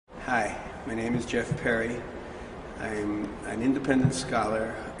Hi, my name is Jeff Perry. I'm an independent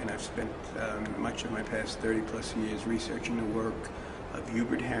scholar, and I've spent much of my past 30 plus years researching the work of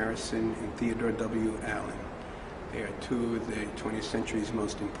Hubert Harrison and Theodore W. Allen. They are two of the 20th century's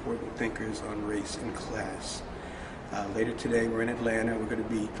most important thinkers on race and class. Later today, we're in Atlanta. We're going to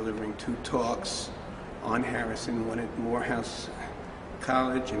be delivering two talks on Harrison, one at Morehouse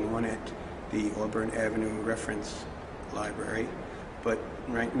College and one at the Auburn Avenue Reference Library. But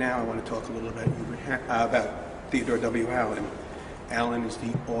right now I want to talk a little about Theodore W. Allen. Allen is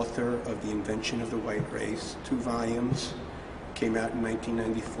the author of The Invention of the White Race, 2 volumes, came out in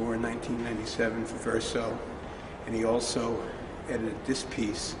 1994 and 1997 for Verso, and he also edited this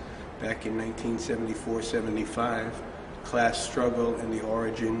piece back in 1974-75, Class Struggle and the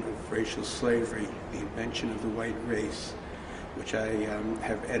Origin of Racial Slavery, The Invention of the White Race, which I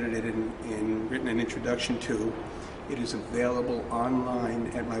have edited and written an introduction to. It is available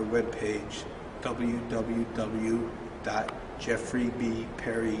online at my webpage, www.jeffreybperry.net, Jeffrey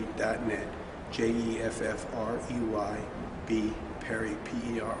Perry,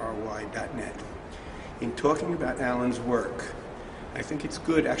 Perry.net. In talking about Allen's work, I think it's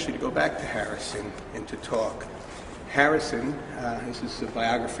good actually to go back to Harrison and to talk. Harrison, this is a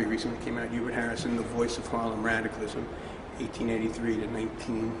biography recently came out, Hubert Harrison, The Voice of Harlem Radicalism, 1883 to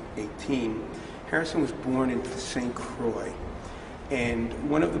 1918. Harrison was born in St. Croix, and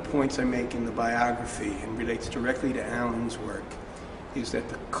one of the points I make in the biography, and relates directly to Allen's work, is that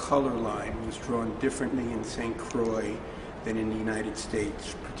the color line was drawn differently in St. Croix than in the United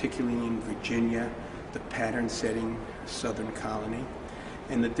States, particularly in Virginia, the pattern-setting southern colony.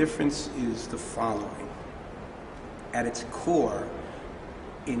 And the difference is the following. At its core,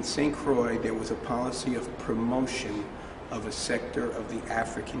 in St. Croix, there was a policy of promotion of a sector of the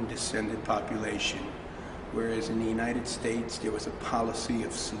African-descended population, whereas in the United States there was a policy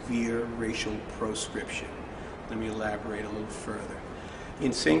of severe racial proscription. Let me elaborate a little further.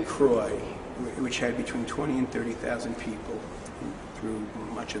 In St. Croix, which had between 20 and 30,000 people through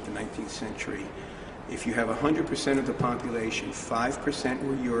much of the 19th century, if you have 100% of the population, 5%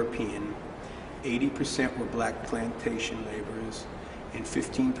 were European, 80% were black plantation laborers, and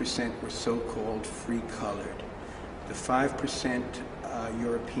 15% were so-called free-colored. The 5%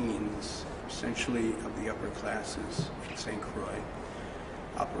 Europeans, essentially of the upper classes in St. Croix,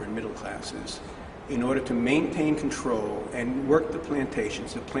 upper and middle classes, in order to maintain control and work the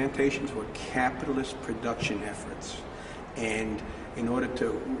plantations were capitalist production efforts. And in order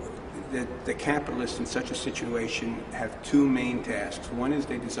to, the capitalists in such a situation have 2 main tasks. One is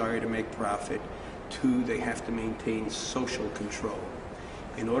they desire to make profit. 2, they have to maintain social control.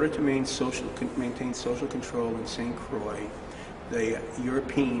 In order to maintain social control in St. Croix, the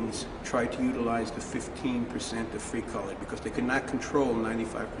Europeans tried to utilize the 15% of free-colored because they could not control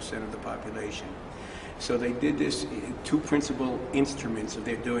 95% of the population. So they did this, 2 principal instruments of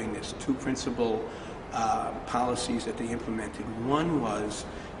their doing this, 2 principal policies that they implemented. One was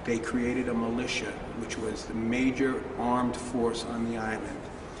they created a militia, which was the major armed force on the island.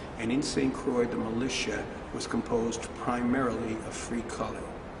 And in St. Croix, the militia was composed primarily of free-color.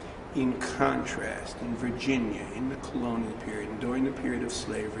 In contrast, in Virginia, in the colonial period, and during the period of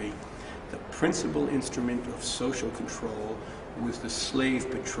slavery, the principal instrument of social control was the slave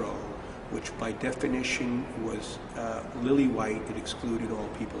patrol, which by definition was lily white. It excluded all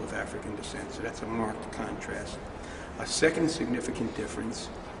people of African descent, so that's a marked contrast. A second significant difference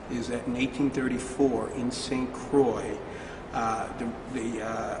is that in 1834, in St. Croix,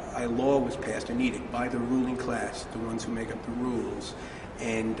 a law was passed, an edict, by the ruling class, the ones who make up the rules,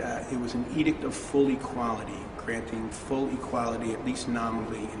 and it was an edict of full equality, granting full equality, at least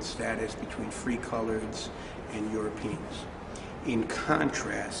nominally, in status between free-coloreds and Europeans. In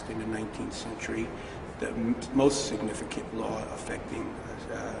contrast, in the 19th century, the most significant law affecting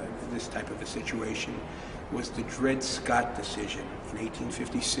this type of a situation was the Dred Scott decision in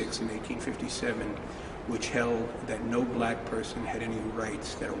 1856 and 1857, which held that no black person had any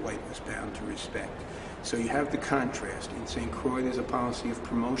rights that a white was bound to respect. So you have the contrast. In St. Croix, there's a policy of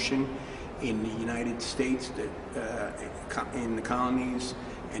promotion. In the United States, in the colonies,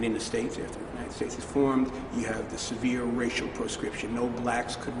 and in the States, after the United States is formed, you have the severe racial proscription. No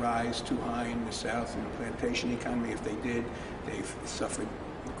blacks could rise too high in the South in the plantation economy. If they did, they suffered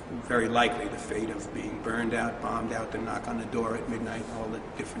very likely the fate of being burned out, bombed out, the knock on the door at midnight, all the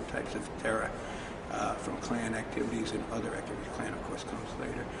different types of terror from Klan activities and other activities. Klan, of course, comes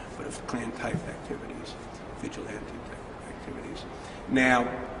later, but of Klan-type activities, vigilante-type activities. Now,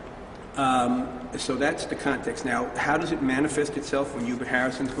 so that's the context. Now, how does it manifest itself when Hubert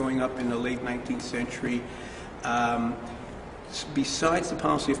Harrison's growing up in the late 19th century? Besides the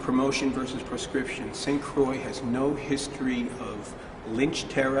policy of promotion versus proscription, St. Croix has no history of lynch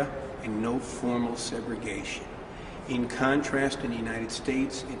terror and no formal segregation. In contrast, in the United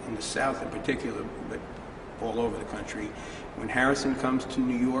States, in the South in particular, but all over the country, when Harrison comes to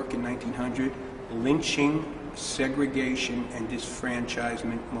New York in 1900, lynching, segregation, and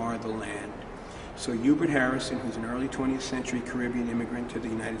disfranchisement mar the land. So Hubert Harrison, who's an early 20th century Caribbean immigrant to the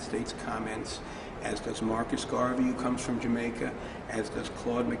United States, comments, as does Marcus Garvey, who comes from Jamaica, as does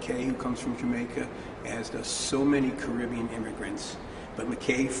Claude McKay, who comes from Jamaica, as does so many Caribbean immigrants. But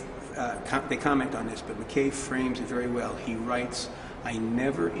McKay, they comment on this, but McKay frames it very well. He writes, "I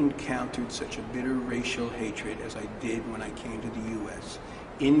never encountered such a bitter racial hatred as I did when I came to the U.S.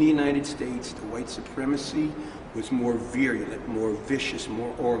 In the United States, the white supremacy was more virulent, more vicious,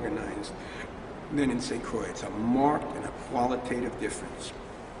 more organized than in St. Croix. It's a marked and a qualitative difference."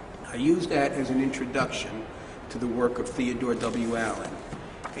 I use that as an introduction to the work of Theodore W. Allen.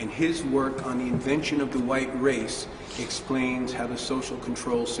 And his work on the invention of the white race explains how the social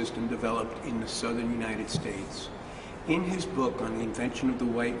control system developed in the southern United States. In his book on the invention of the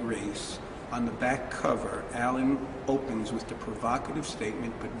white race, on the back cover, Allen opens with the provocative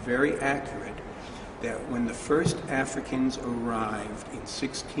statement, but very accurate, that when the first Africans arrived in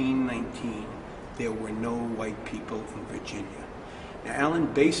 1619, there were no white people in Virginia. Now, Allen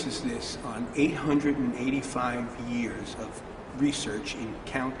bases this on 885 years of research in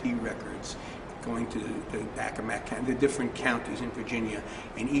county records, going to the Accomack County, the different counties in Virginia,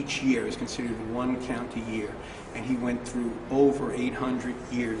 and each year is considered one county year. And he went through over 800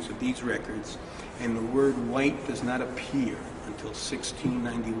 years of these records, and the word white does not appear until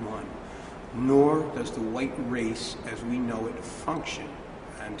 1691, nor does the white race as we know it function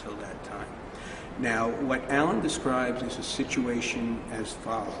until that time. Now, what Allen describes is a situation as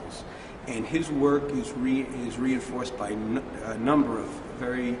follows, and his work is reinforced by a number of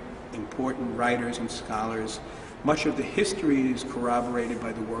very important writers and scholars. Much of the history is corroborated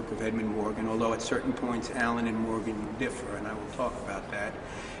by the work of Edmund Morgan, although at certain points Allen and Morgan differ, and I will talk about that.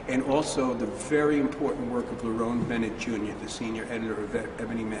 And also the very important work of Lerone Bennett Jr., the senior editor of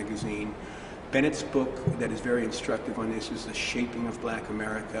Ebony magazine. Bennett's book that is very instructive on this is The Shaping of Black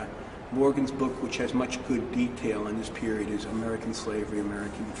America. Morgan's book, which has much good detail on this period, is American Slavery,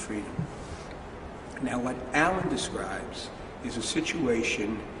 American Freedom. Now, what Allen describes is a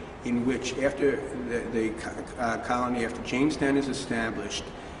situation in which after the colony, after Jamestown is established,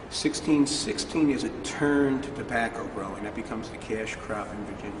 1616 is a turn to tobacco growing. That becomes the cash crop in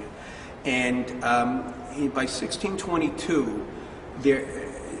Virginia. And by 1622,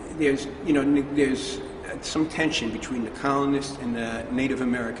 there's some tension between the colonists and the Native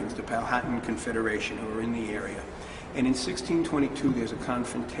Americans, the Powhatan Confederation, who are in the area. And in 1622, there's a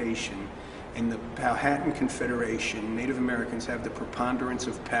confrontation. In the Powhatan Confederation, Native Americans have the preponderance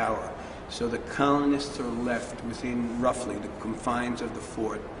of power. So the colonists are left within roughly the confines of the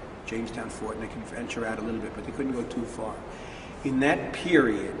fort, Jamestown Fort, and they can venture out a little bit, but they couldn't go too far. In that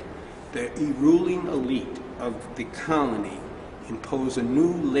period, the ruling elite of the colony impose a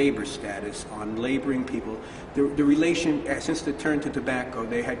new labor status on laboring people. The relation, since the turn to tobacco,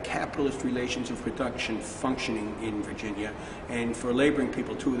 they had capitalist relations of production functioning in Virginia, and for laboring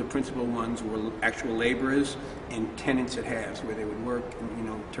people, two of the principal ones were actual laborers and tenants at halves, where they would work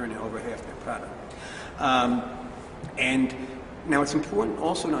and turn over half their product. And now it's important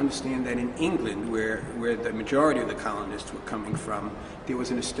also to understand that in England, where the majority of the colonists were coming from, there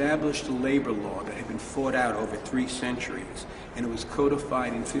was an established labor law that had been fought out over 3 centuries, and it was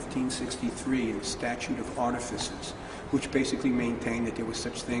codified in 1563 in the Statute of Artifices, which basically maintained that there were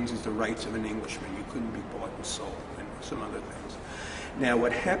such things as the rights of an Englishman. You couldn't be bought and sold, and some other things. Now,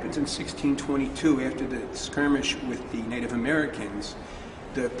 what happens in 1622, after the skirmish with the Native Americans,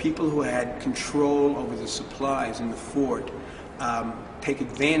 the people who had control over the supplies in the fort take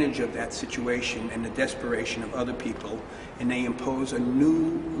advantage of that situation and the desperation of other people, and they impose a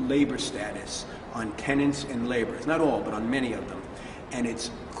new labor status on tenants and laborers, not all, but on many of them. And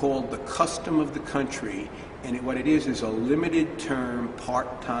it's called the custom of the country, and what it is a limited term,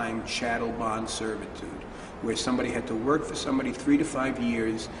 part-time chattel bond servitude, where somebody had to work for somebody 3 to 5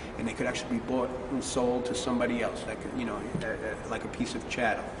 years, and they could actually be bought and sold to somebody else, like a piece of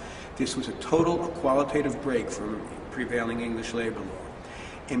chattel. This was a total qualitative break from prevailing English labor law.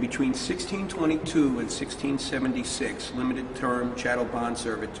 And between 1622 and 1676, limited term chattel bond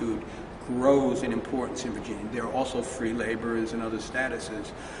servitude grows in importance in Virginia. There are also free laborers and other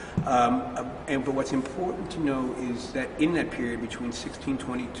statuses. But what's important to know is that in that period between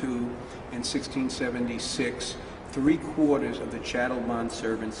 1622 and 1676, 3/4 of the chattel bond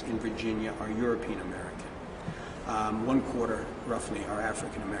servants in Virginia are European American. 1/4 roughly are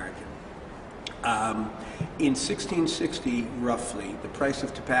African American. In 1660, roughly, the price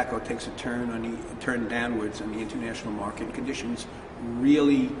of tobacco takes a turn downwards on the international market. Conditions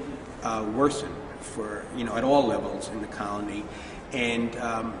really worsen for, at all levels in the colony. And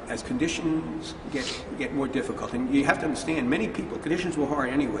as conditions get more difficult, and you have to understand, many people, conditions were hard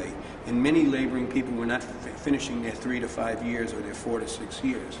anyway, and many laboring people were not finishing their 3 to 5 years or their 4 to 6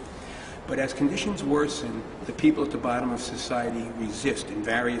 years. But as conditions worsen, the people at the bottom of society resist in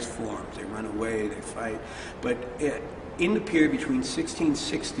various forms. They run away, they fight. But in the period between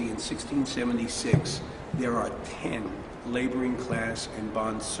 1660 and 1676, there are 10 laboring class and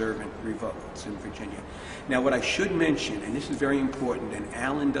bond servant revolts in Virginia. Now, what I should mention, and this is very important, and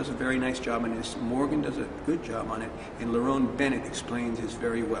Allen does a very nice job on this, Morgan does a good job on it, and Lerone Bennett explains this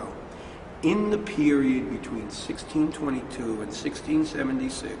very well. In the period between 1622 and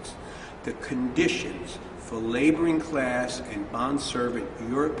 1676, the conditions for laboring class and bond servant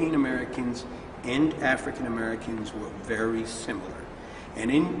European Americans and African Americans were very similar. And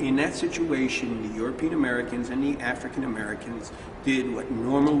in that situation, the European Americans and the African Americans did what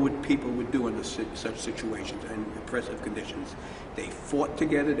normal people would do under such situations and oppressive conditions. They fought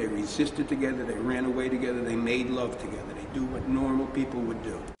together, they resisted together, they ran away together, they made love together. They do what normal people would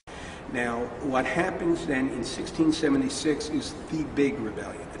do. Now, what happens then in 1676 is the big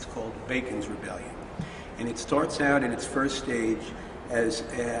rebellion. It's called Bacon's Rebellion. And it starts out in its first stage as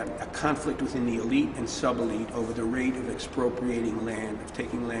a conflict within the elite and sub-elite over the rate of expropriating land, of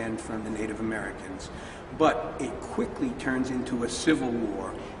taking land from the Native Americans. But it quickly turns into a civil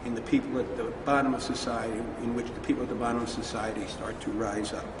war in the people at the bottom of society, in which the people at the bottom of society start to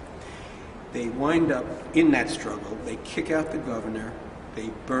rise up. They wind up in that struggle, they kick out the governor, they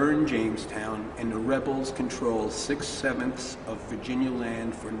burn Jamestown, and the rebels control 6/7 of Virginia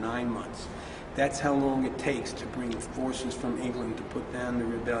land for 9 months. That's how long it takes to bring forces from England to put down the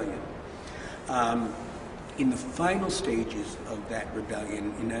rebellion. In the final stages of that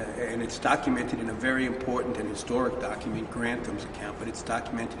rebellion, and it's documented in a very important and historic document, Grantham's account, but it's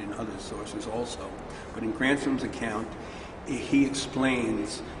documented in other sources also. But in Grantham's account, he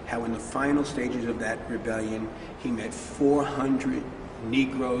explains how in the final stages of that rebellion, he met 400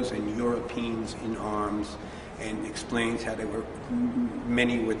 Negroes and Europeans in arms, and explains how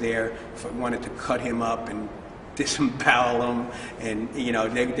many were there, wanted to cut him up and disembowel him, and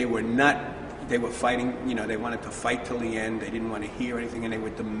they were fighting, they wanted to fight till the end. They didn't want to hear anything, and they were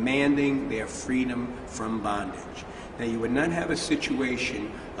demanding their freedom from bondage. Now, you would not have a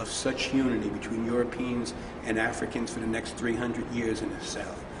situation of such unity between Europeans and Africans for the next 300 years in the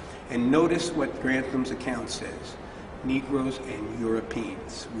South. And notice what Grantham's account says. Negroes and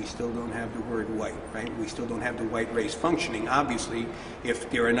Europeans. We still don't have the word white, right? We still don't have the white race functioning, obviously, if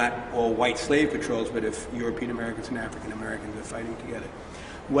there are not all white slave patrols, but if European Americans and African Americans are fighting together.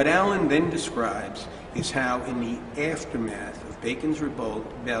 What Allen then describes is how in the aftermath of Bacon's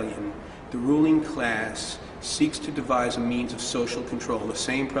rebellion, the ruling class seeks to devise a means of social control, the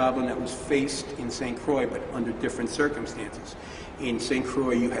same problem that was faced in St. Croix, but under different circumstances. In St.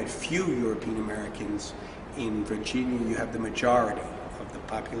 Croix, you had few European Americans. In Virginia, you have the majority of the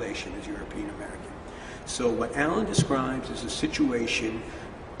population is European American. So what Allen describes is a situation,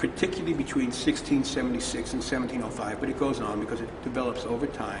 particularly between 1676 and 1705, but it goes on because it develops over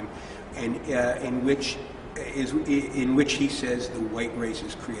time, and in which he says the white race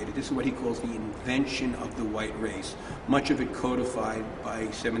is created. This is what he calls the invention of the white race, much of it codified by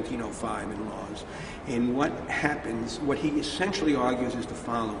 1705 in laws. And what happens, what he essentially argues is the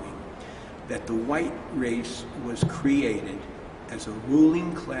following: that the white race was created as a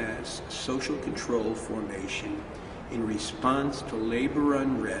ruling class social control formation in response to labor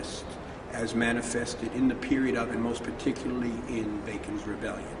unrest as manifested in the period of, and most particularly in Bacon's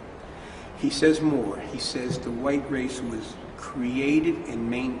Rebellion. He says more. He says the white race was created and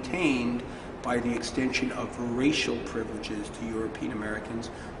maintained by the extension of racial privileges to European Americans.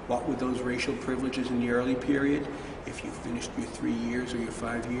 What were those racial privileges in the early period? If you finished your 3 years or your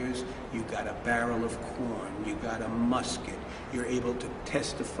 5 years, you got a barrel of corn, you got a musket, you're able to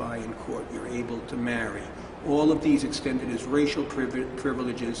testify in court, you're able to marry. All of these extended as racial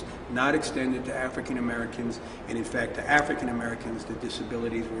privileges, not extended to African Americans, and in fact to African Americans the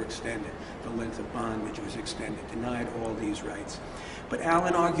disabilities were extended, the length of bondage was extended, denied all these rights. But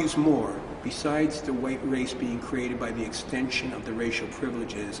Allen argues more. Besides the white race being created by the extension of the racial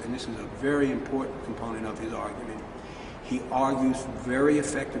privileges, and this is a very important component of his argument, he argues very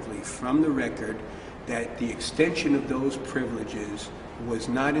effectively from the record that the extension of those privileges was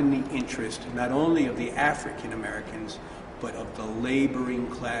not in the interest not only of the African Americans, but of the laboring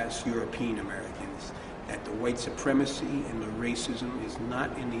class European Americans. that the white supremacy and the racism is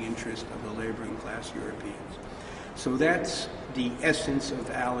not in the interest of the laboring class Europeans. So that's the essence of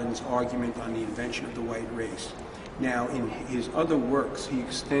Allen's argument on the invention of the white race. Now, in his other works, he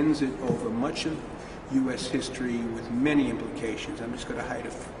extends it over much of U.S. history with many implications. I'm just going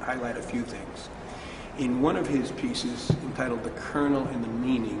to highlight a few things. In one of his pieces entitled The Kernel and the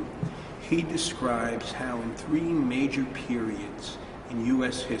Meaning, he describes how in three major periods in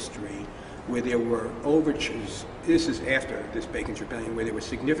U.S. history where there were overtures, this is after this Bacon's Rebellion, where there were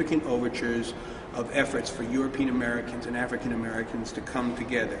significant overtures of efforts for European Americans and African Americans to come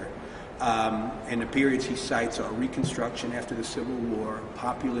together. And the periods he cites are Reconstruction after the Civil War,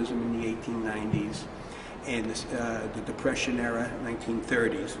 populism in the 1890s, and the Depression era,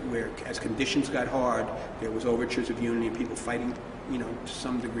 1930s, where as conditions got hard, there was overtures of unity and people fighting, to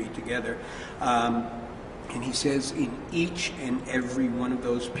some degree together. And he says in each and every one of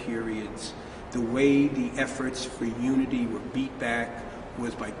those periods, the way the efforts for unity were beat back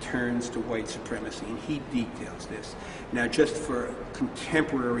was by turns to white supremacy, and he details this. Now, just for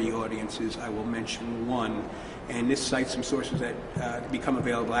contemporary audiences, I will mention one, and this cites some sources that become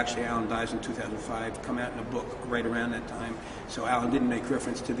available. Actually, Allen dies in 2005, come out in a book right around that time. So Allen didn't make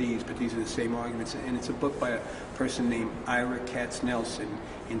reference to these, but these are the same arguments, and it's a book by a person named Ira Katznelson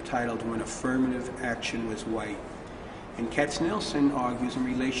entitled When Affirmative Action Was White. And Katznelson argues in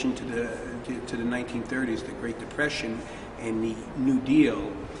relation to the 1930s, the Great Depression, and the New Deal.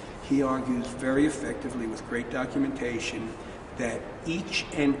 He argues very effectively with great documentation that each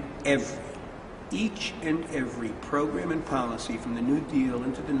and every program and policy from the New Deal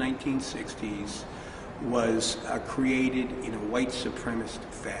into the 1960s was created in a white supremacist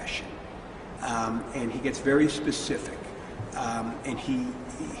fashion. And he gets very specific. And he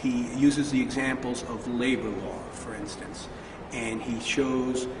uses the examples of labor law, for instance. And he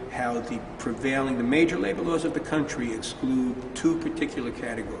shows how the major labor laws of the country exclude two particular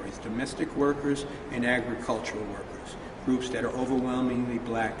categories, domestic workers and agricultural workers, groups that are overwhelmingly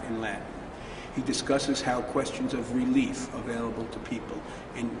black and Latin. He discusses how questions of relief available to people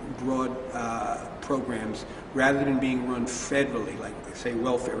in broad programs, rather than being run federally, like say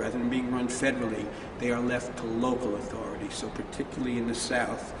welfare, rather than being run federally, they are left to local authorities. So particularly in the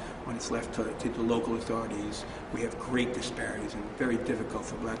South, when it's left to the local authorities, we have great disparities and very difficult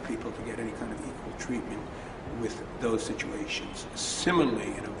for black people to get any kind of equal treatment with those situations.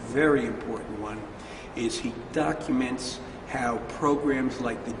 Similarly, and a very important one, is he documents how programs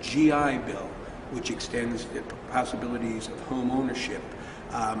like the GI Bill, which extends the possibilities of home ownership.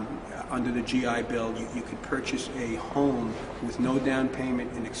 Under the GI Bill, you could purchase a home with no down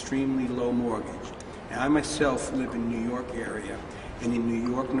payment and extremely low mortgage. Now, I myself live in the New York area, and in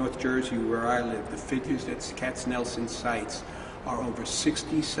New York, North Jersey, where I live, the figures that Katznelson cites are over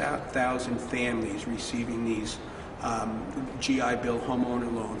 60,000 families receiving these GI Bill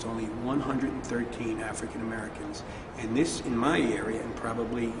homeowner loans, only 113 African Americans. And this, in my area, and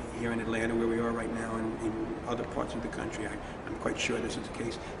probably here in Atlanta where we are right now, and in other parts of the country, I'm quite sure this is the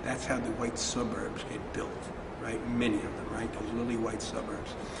case, that's how the white suburbs get built, right? Many of them, right? Those lily white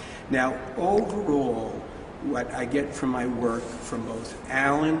suburbs. Now, overall, what I get from my work from both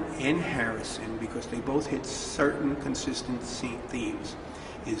Allen and Harrison, because they both hit certain consistent themes,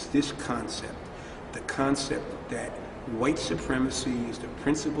 is this concept. The concept that white supremacy is the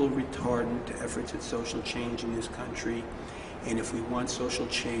principal retardant to efforts at social change in this country, and if we want social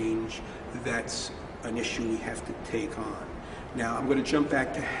change, that's an issue we have to take on. Now, I'm going to jump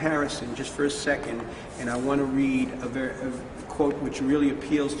back to Harrison just for a second, and I want to read a quote which really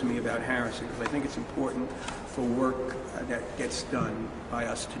appeals to me about Harrison, because I think it's important for work that gets done by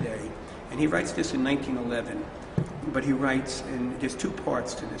us today. And he writes this in 1911, but he writes, and there's two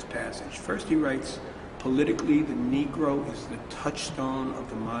parts to this passage. First, he writes, politically, the Negro is the touchstone of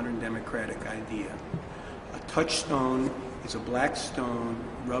the modern democratic idea. A touchstone is a black stone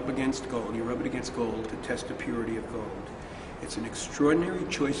rubbed against gold. You rub it against gold to test the purity of gold. It's an extraordinary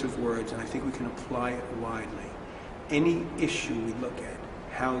choice of words, and I think we can apply it widely. Any issue we look at,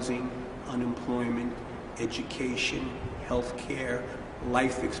 housing, unemployment, education, health care,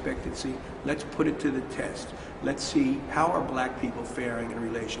 life expectancy, let's put it to the test. Let's see how are black people faring in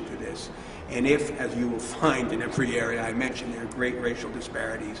relation to this. And if, as you will find in every area I mentioned, there are great racial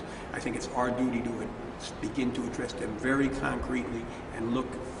disparities, I think it's our duty to begin to address them very concretely and look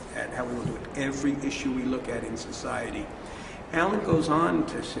at how we will do it. Every issue we look at in society. Allen goes on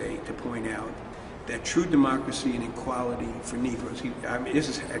to point out that true democracy and equality for Negroes,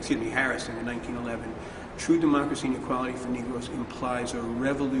 Harrison in 1911, true democracy and equality for Negroes implies a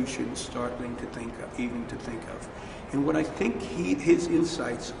revolution startling to think of, even to think of. And what I think his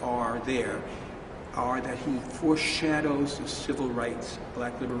insights are there are that he foreshadows the civil rights,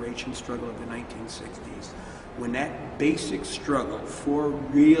 black liberation struggle of the 1960s, when that basic struggle for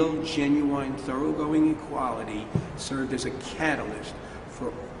real, genuine, thoroughgoing equality served as a catalyst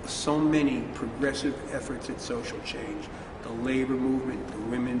for so many progressive efforts at social change. The labor movement, the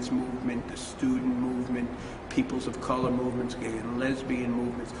women's movement, the student movement, peoples of color movements, gay and lesbian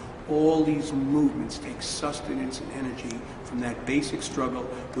movements, all these movements take sustenance and energy from that basic struggle,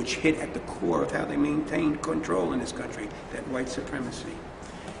 which hit at the core of how they maintained control in this country, that white supremacy.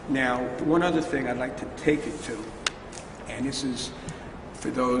 Now, one other thing I'd like to take it to, and this is for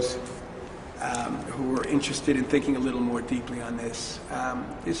those who are interested in thinking a little more deeply on this,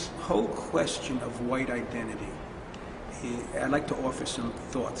 this whole question of white identity. I'd like to offer some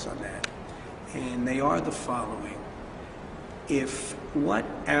thoughts on that, and they are the following. If what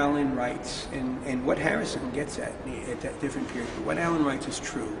Allen writes, and what Harrison gets at that different period, but what Allen writes is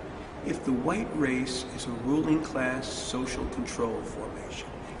true, if the white race is a ruling class social control formation,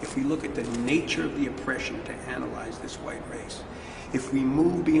 if we look at the nature of the oppression to analyze this white race, if we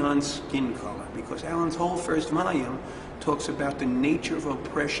move beyond skin color, because Allen's whole first volume talks about the nature of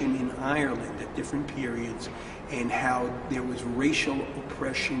oppression in Ireland at different periods and how there was racial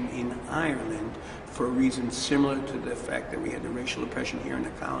oppression in Ireland for reasons similar to the fact that we had the racial oppression here in the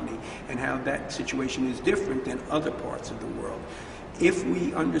colony, and how that situation is different than other parts of the world. If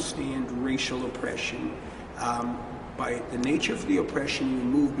we understand racial oppression, by the nature of the oppression, we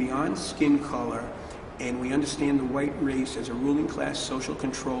move beyond skin color, and we understand the white race as a ruling class social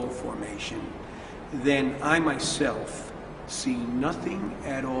control formation, then I myself see nothing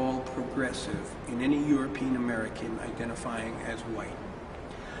at all progressive in any European American identifying as white.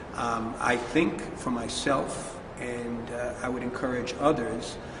 I think for myself, and I would encourage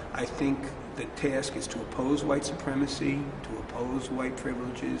others, I think the task is to oppose white supremacy, to oppose white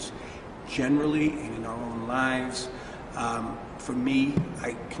privileges, generally and in our own lives. For me,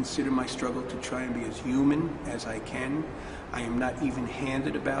 I consider my struggle to try and be as human as I can. I am not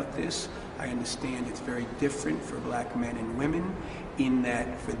even-handed about this. I understand it's very different for black men and women, in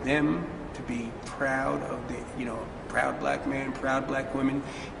that for them to be proud of the, proud black man, proud black women,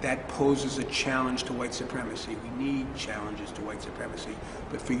 that poses a challenge to white supremacy. We need challenges to white supremacy.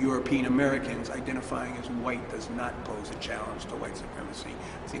 But for European Americans, identifying as white does not pose a challenge to white supremacy.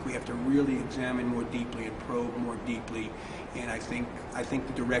 I think we have to really examine more deeply and probe more deeply. And I think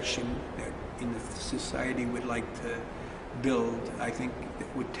the direction that in the society we'd like to build, I think it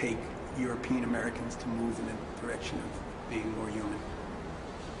would take European Americans to move in the direction of being more human.